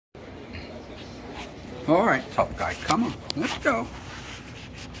All right, tough guy, come on. Let's go.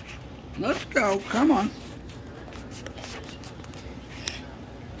 Let's go, come on.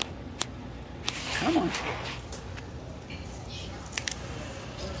 Come on.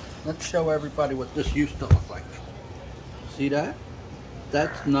 Let's show everybody what this used to look like. See that?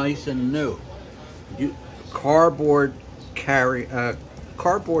 That's nice and new. Cardboard cat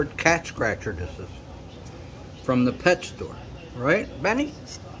scratcher this is. From the pet store. Right, Benny?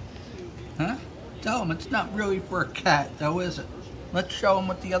 Huh? Tell him it's not really for a cat, though, is it? Let's show him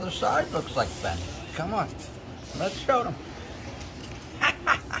what the other side looks like, Benny. Come on. Let's show them.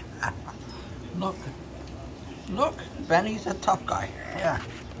 Look. Look. Benny's a tough guy. Yeah.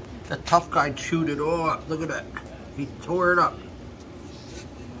 The tough guy chewed it all up. Look at that. He tore it up.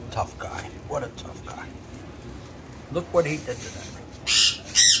 Tough guy. What a tough guy. Look what he did to that.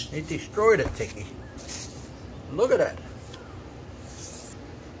 He destroyed it, Tiki. Look at that.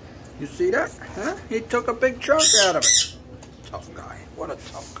 You see that? Huh? He took a big chunk out of it. Tough guy. What a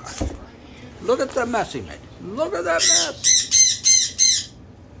tough guy. Look at the mess he made. Look at that mess.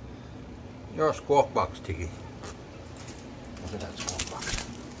 You're a squawk box, Tiki. Look at that squawk box.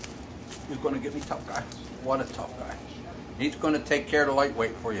 You're going to give me tough guy. What a tough guy. He's going to take care of the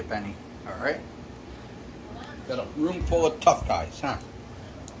lightweight for you, Benny. All right? Got a room full of tough guys, huh?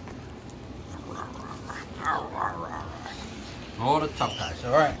 All the tough guys.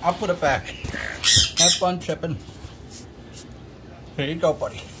 All right, I'll put it back. Have fun chipping. Here you go,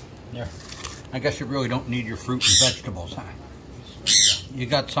 buddy. There. I guess you really don't need your fruit and vegetables, huh? You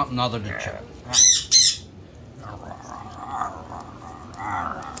got something other than chip.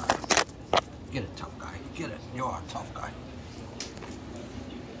 Get it, tough guy. Get it. You're a tough guy.